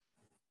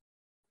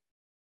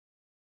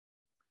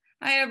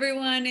Hi,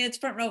 everyone. It's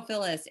Front Row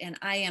Phyllis, and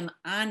I am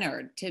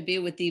honored to be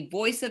with the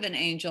voice of an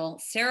angel,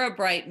 Sarah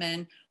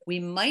Brightman. We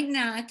might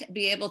not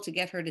be able to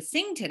get her to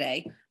sing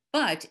today,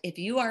 but if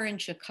you are in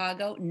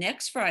Chicago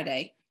next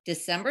Friday,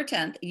 December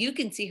 10th, you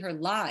can see her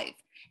live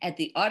at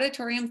the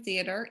Auditorium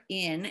Theater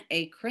in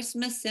a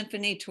Christmas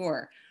Symphony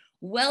tour.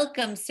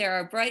 Welcome,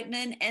 Sarah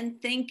Brightman, and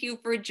thank you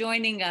for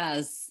joining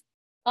us.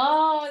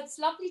 Oh, it's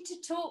lovely to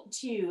talk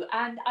to you.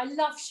 And I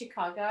love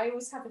Chicago. I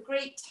always have a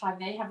great time.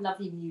 They have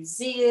lovely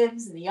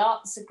museums and the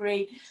arts are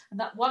great and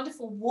that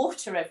wonderful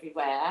water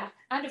everywhere.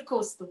 And of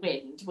course, the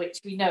wind, which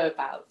we know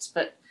about.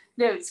 But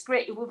no, it's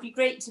great. It will be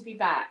great to be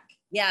back.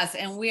 Yes,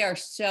 and we are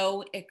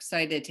so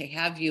excited to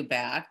have you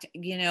back.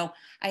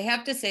 I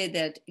have to say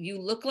that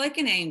you look like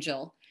an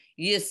angel.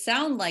 You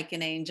sound like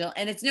an angel,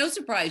 and it's no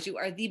surprise you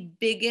are the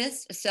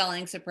biggest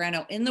selling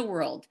soprano in the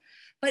world.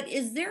 But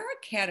is there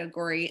a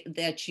category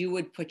that you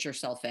would put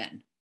yourself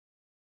in?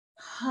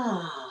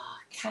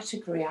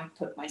 Category I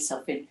put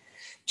myself in.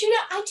 Do you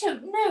know? I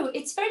don't know.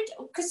 It's very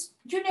because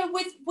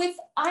with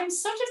I'm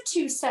sort of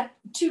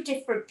two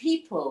different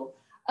people.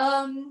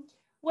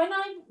 When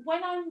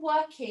I'm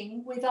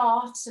working with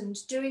art and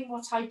doing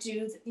what I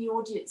do that the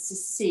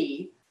audiences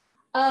see,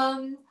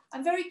 I'm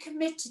very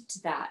committed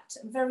to that.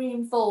 I'm very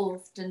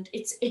involved, and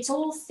it's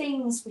all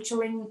things which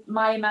are in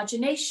my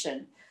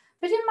imagination.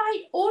 But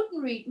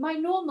in my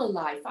normal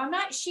life, I'm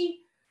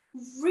actually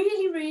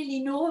really, really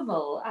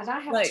normal. And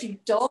I have Right. two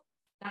dogs.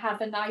 I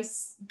have a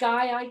nice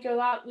guy I go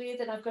out with,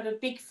 and I've got a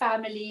big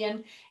family.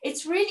 And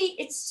it's really,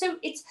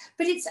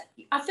 but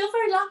I feel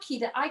very lucky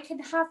that I can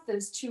have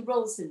those two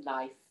roles in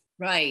life.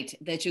 Right,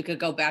 that you could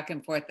go back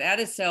and forth. That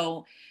is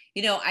so,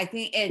 I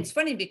think it's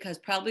funny because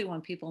probably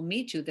when people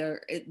meet you,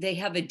 they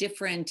have a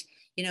different,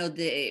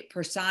 the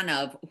persona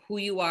of who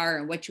you are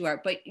and what you are,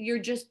 but you're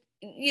just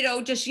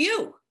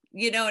you.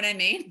 You know what I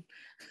mean?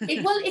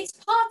 Well, it's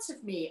part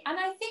of me, and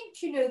I think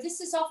this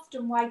is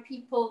often why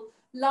people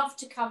love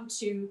to come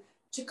to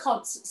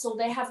concerts, or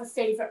they have a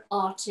favorite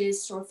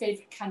artist or a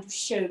favorite kind of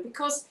show,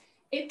 because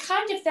it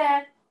kind of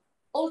their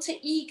alter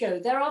ego,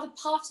 their other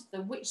part of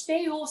them, which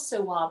they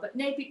also are, but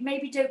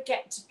maybe don't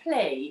get to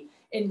play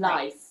in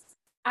Right. life.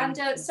 And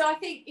so I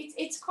think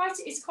it's quite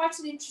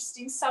an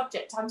interesting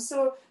subject. I'm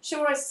sure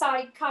a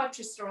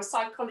psychiatrist or a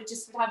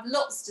psychologist would have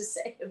lots to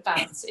say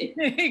about it.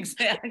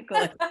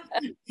 Exactly.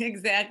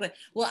 Exactly.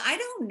 Well, I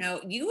don't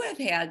know. You have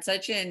had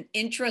such an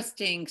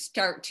interesting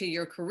start to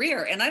your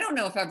career. And I don't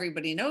know if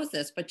everybody knows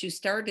this, but you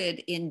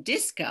started in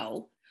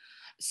disco.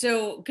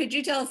 So could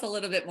you tell us a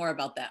little bit more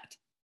about that?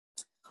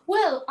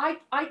 Well,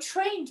 I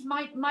trained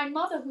my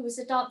mother, who was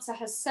a dancer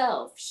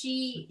herself.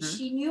 She Mhm.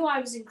 she knew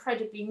I was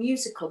incredibly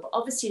musical, but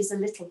obviously as a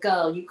little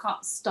girl, you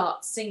can't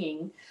start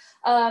singing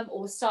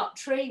or start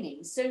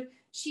training. So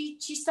she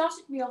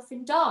started me off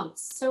in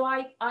dance. So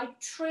I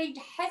trained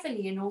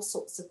heavily in all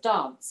sorts of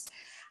dance,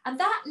 and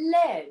that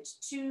led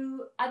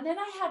to. And then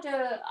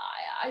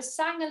I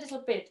sang a little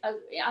bit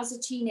as a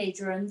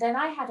teenager, and then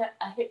I had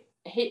a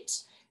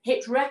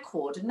hit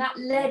record, and that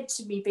led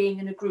to me being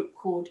in a group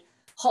called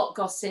Hot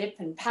Gossip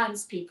and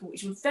Pan's People,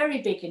 which were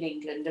very big in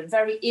England and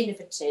very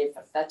innovative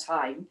of their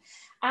time.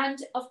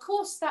 And of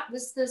course, that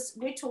was this.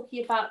 We're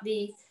talking about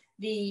the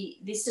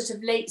sort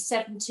of late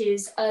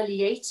 70s,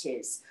 early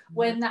 80s, Mhm.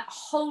 when that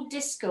whole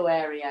disco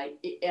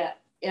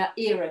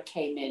era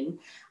came in,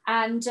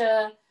 and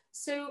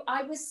so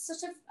I was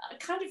sort of a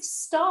kind of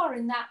star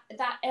in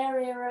that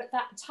area at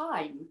that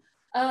time.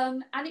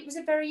 And it was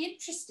a very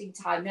interesting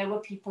time. There were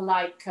people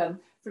like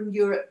from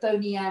Europe,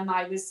 Boney M.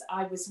 I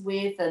was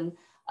with, and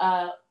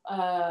uh,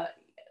 uh,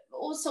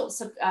 all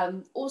sorts of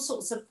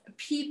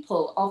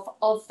people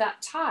of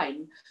that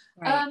time.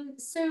 Right.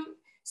 So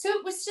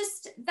it was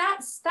just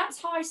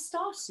that's how I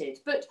started.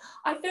 But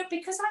I felt,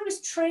 because I was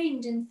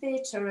trained in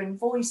theatre and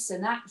voice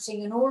and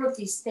acting and all of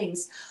these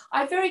things,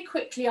 I very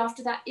quickly,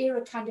 after that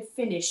era kind of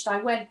finished,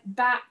 I went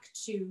back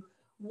to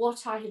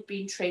what I had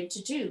been trained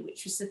to do,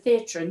 which was the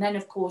theatre. And then,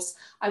 of course,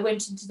 I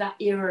went into that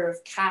era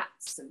of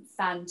Cats and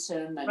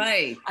Phantom,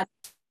 Right. and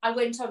I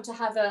went on to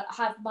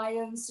have my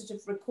own sort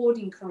of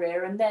recording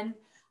career, and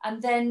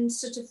then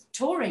sort of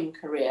touring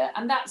career,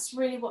 and that's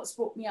really what's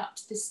brought me up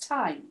to this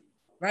time.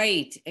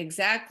 Right.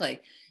 Exactly.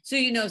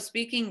 So,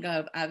 speaking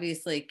of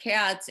obviously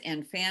Cats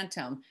and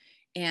Phantom,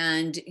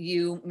 and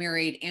you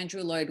married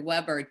Andrew Lloyd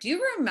Webber, do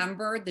you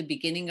remember the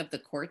beginning of the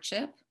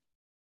courtship?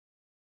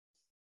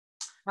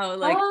 How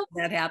like Oh,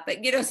 that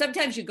happened?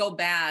 Sometimes you go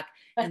back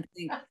and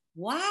think,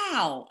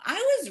 wow, I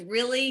was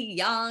really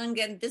young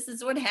and this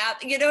is what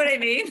happened. You know what I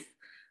mean?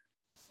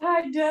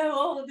 I know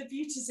all the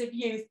beauties of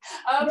youth.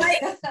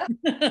 Right.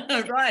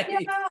 Yeah,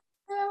 Right.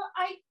 no,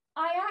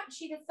 I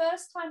actually, the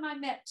first time I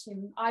met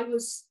him, I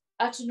was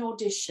at an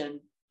audition,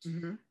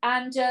 Mhm.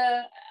 and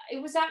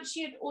it was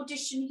actually an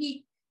audition.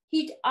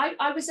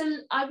 I was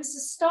a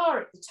star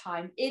at the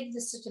time in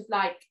the sort of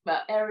like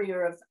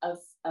area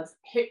of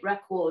hit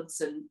records,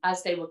 and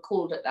as they were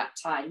called at that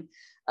time.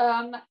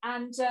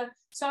 And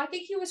so I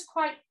think he was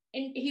quite.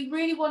 He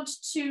really wanted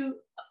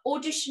to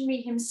audition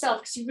me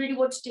himself, because he really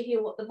wanted to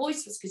hear what the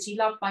voice was, because he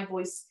loved my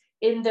voice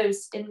in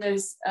those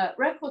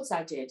records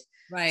I did.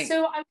 Right.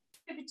 So I was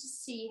able to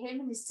see him,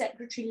 and his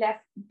secretary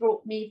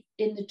brought me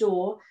in the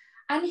door,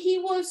 and he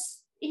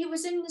was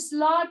in this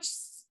large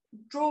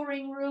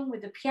drawing room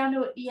with a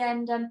piano at the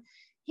end, and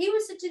he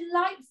was a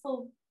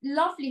delightful,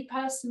 lovely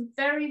person,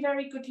 very,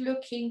 very good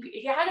looking.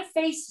 He had a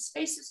face, his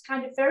face was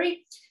kind of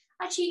very,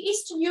 actually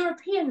Eastern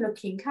European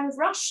looking, kind of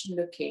Russian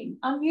looking,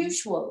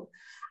 unusual.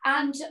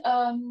 And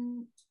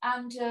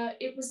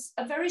it was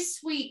a very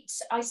sweet,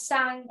 I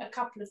sang a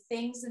couple of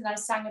things, and I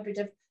sang a bit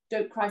of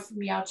Don't Cry for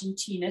Me,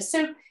 Argentina.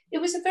 So it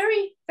was a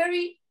very,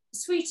 very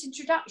sweet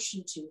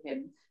introduction to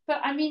him. But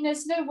I mean,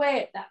 there's no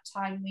way at that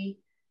time we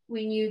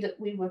knew that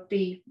we would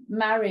be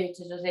married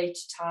at a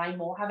later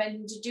time or have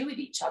anything to do with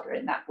each other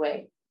in that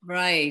way.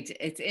 Right.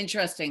 It's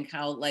interesting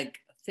how like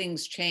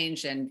things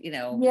change and,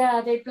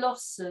 yeah, they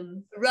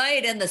blossom.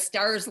 Right. And the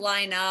stars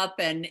line up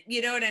and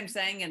you know what I'm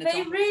saying? And it's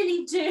they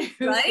really do.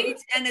 Right.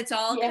 And it's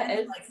all yes. kind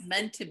of like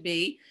meant to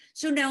be.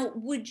 So now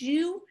would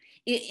you,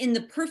 in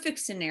the perfect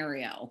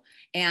scenario,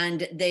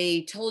 and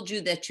they told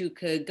you that you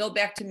could go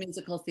back to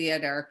musical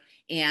theater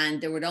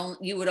and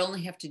you would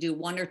only have to do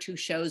 1 or 2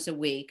 shows a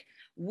week,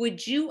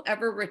 would you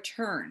ever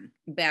return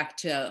back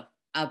to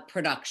a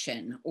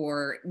production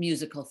or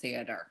musical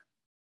theater?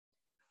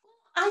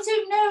 I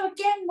don't know.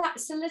 Again,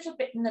 that's a little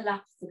bit in the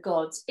lap of the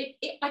gods.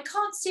 I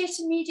can't see it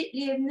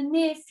immediately in the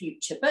near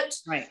future, but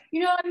right.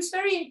 I was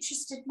very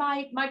interested.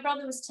 My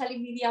brother was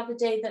telling me the other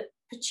day that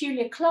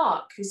Petulia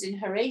Clark, who's in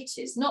her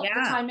 80s, not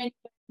that I'm anywhere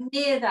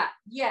near that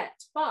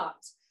yet, but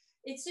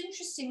it's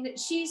interesting that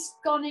she's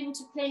gone in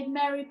to play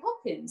Mary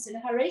Poppins in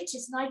her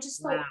 80s, and I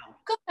just thought,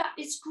 God, that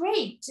is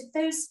great.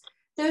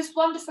 Those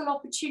wonderful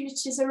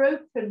opportunities are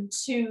open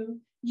to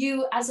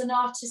you as an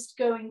artist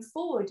going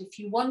forward if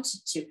you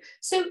wanted to.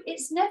 So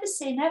it's never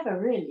say never,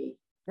 really.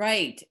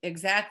 Right,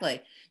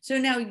 exactly. So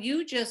now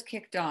you just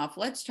kicked off.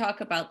 Let's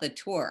talk about the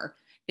tour,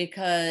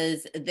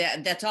 because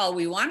that's all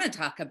we want to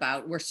talk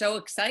about. We're so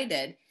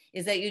excited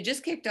is that you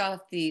just kicked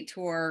off the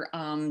tour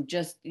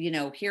just,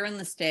 here in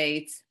the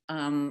States,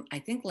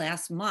 I think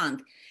last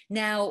month.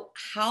 Now,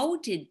 how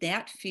did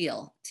that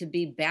feel to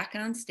be back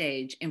on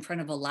stage in front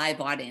of a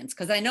live audience?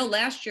 Because I know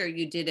last year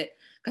you did it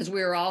because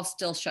we were all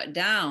still shut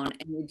down,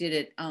 and you did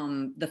it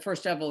the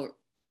first ever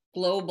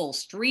global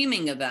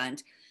streaming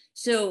event.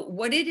 So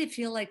what did it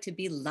feel like to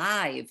be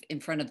live in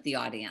front of the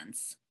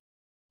audience?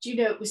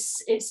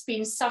 It's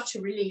been such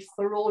a relief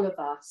for all of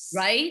us.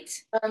 Right.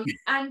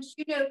 And,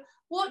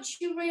 what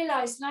you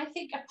realize, and I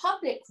think a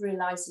public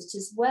realize it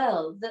as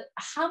well, that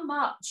how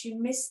much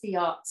you miss the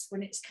arts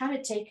when it's kind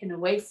of taken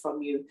away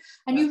from you.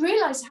 And you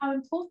realize how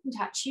important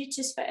actually it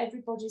is for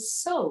everybody's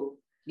soul.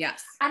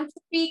 Yes. And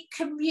to be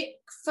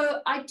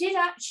I did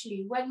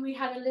actually, when we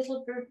had a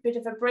little bit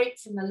of a break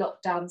from the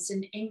lockdowns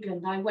in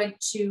England, I went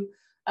to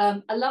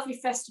a lovely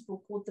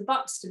festival called the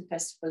Buxton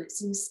Festival.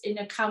 It's in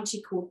a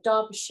county called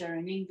Derbyshire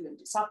in England.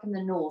 It's up in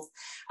the north.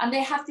 And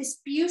they have this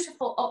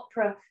beautiful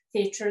opera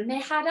theatre, and they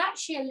had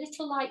actually a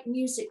little light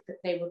music that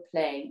they were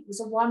playing. It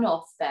was a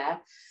one-off there.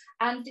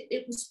 And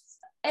it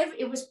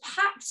was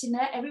packed in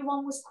there.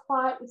 Everyone was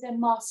quiet with their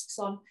masks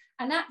on.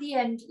 And at the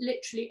end,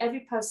 literally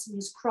every person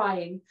was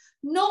crying,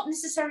 not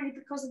necessarily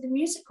because of the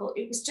musical.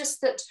 It was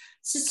just that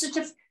sort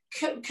of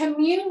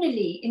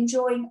communally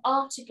enjoying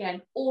art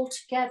again all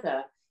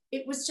together.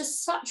 It was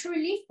just such a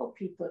relief for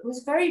people. It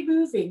was very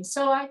moving.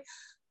 So I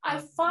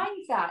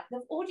find that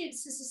the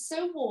audiences are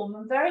so warm.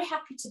 I'm very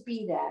happy to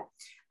be there.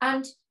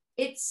 And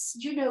it's,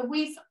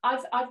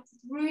 I've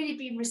really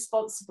been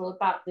responsible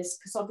about this,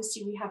 because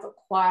obviously we have a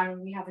choir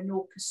and we have an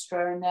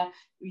orchestra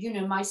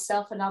and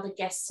myself and other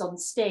guests on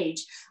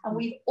stage, and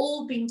we've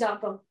all been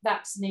double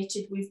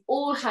vaccinated. We've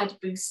all had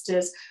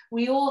boosters.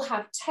 We all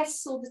have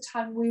tests all the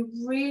time. We're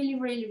really,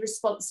 really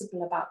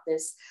responsible about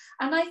this.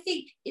 And I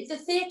think the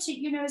theatre,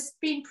 has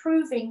been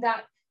proving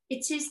that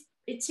it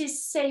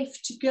is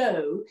safe to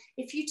go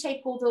if you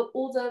take all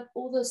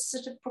the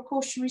sort of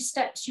precautionary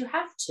steps you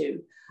have to.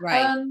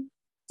 Right.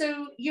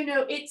 So,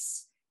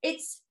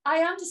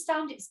 I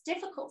understand it's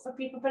difficult for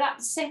people, but at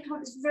the same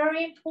time, it's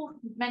very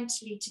important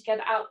mentally to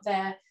get out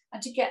there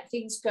and to get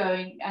things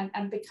going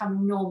and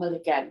become normal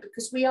again,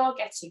 because we are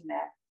getting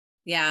there.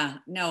 Yeah,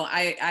 no,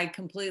 I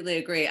completely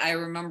agree. I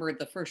remember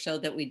the first show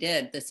that we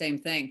did, the same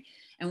thing.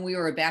 And we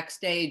were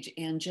backstage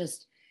and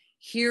just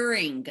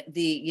hearing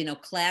the,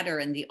 clatter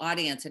in the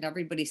audience, and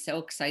everybody's so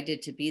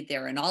excited to be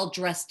there and all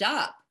dressed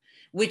up,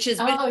 which has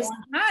been a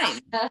long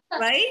time,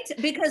 right?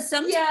 Because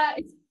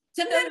sometimes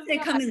they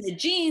come in the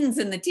jeans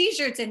and the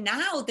t-shirts, and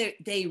now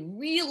they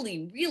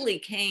really, really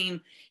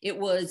came. It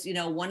was,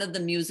 one of the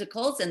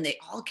musicals, and they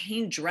all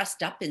came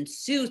dressed up in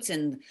suits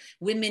and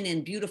women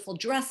in beautiful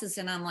dresses.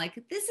 And I'm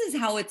like, this is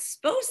how it's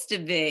supposed to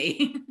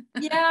be.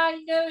 Yeah,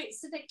 I know,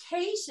 it's an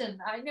occasion.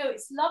 I know,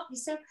 it's lovely.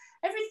 So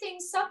everything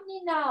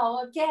suddenly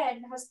now,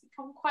 again, has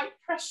become quite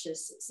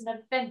precious. It's an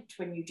event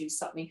when you do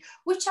something,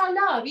 which I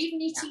love.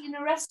 Even eating in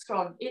a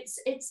restaurant, it's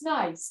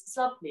nice. It's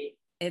lovely.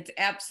 It's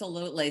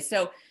absolutely.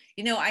 So,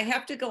 I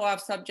have to go off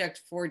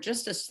subject for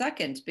just a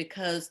second,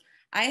 because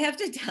I have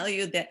to tell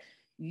you that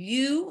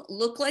You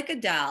look like a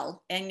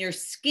doll and your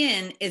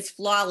skin is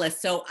flawless.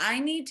 So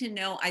I need to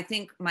know, I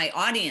think my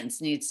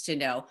audience needs to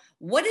know,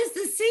 what is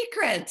the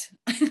secret?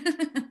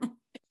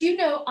 You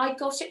know, I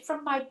got it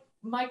from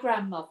my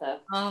grandmother.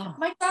 Oh,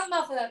 My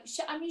grandmother,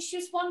 I mean, she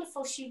was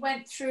wonderful. She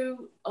went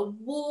through a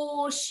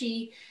war.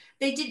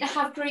 They didn't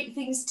have great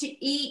things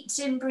to eat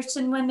in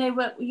Britain when they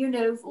were, you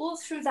know, all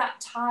through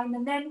that time.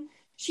 And then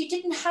she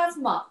didn't have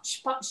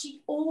much, but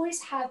she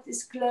always had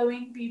this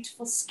glowing,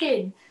 beautiful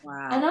skin.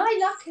 And wow. I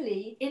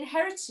luckily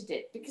inherited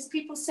it because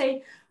people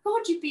say,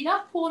 God, you've been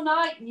up all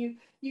night and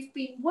you've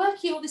been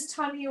working all this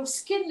time and your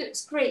skin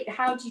looks great.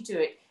 How do you do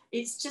it?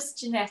 It's just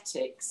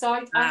genetic. So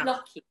I'm Wow.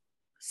 lucky.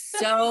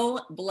 So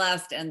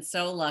blessed and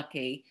so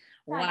lucky.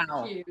 Thank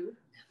Wow. you.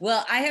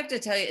 Well, I have to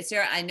tell you,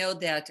 Sarah, I know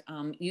that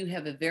you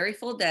have a very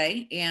full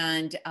day,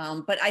 and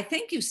but I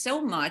thank you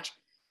so much.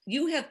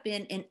 You have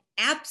been an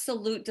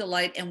absolute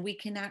delight, and we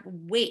cannot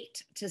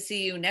wait to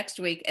see you next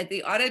week at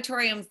the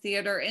Auditorium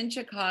Theater in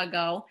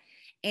Chicago.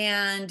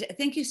 And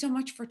thank you so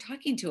much for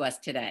talking to us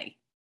today.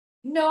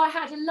 No, I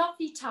had a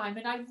lovely time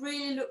and I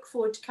really look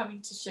forward to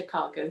coming to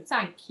Chicago.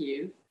 Thank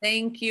you.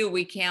 Thank you.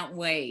 We can't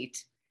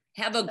wait.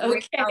 Have a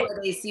great Okay.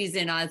 holiday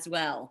season as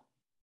well.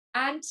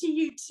 And to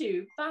you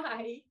too. Bye.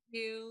 Thank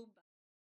you.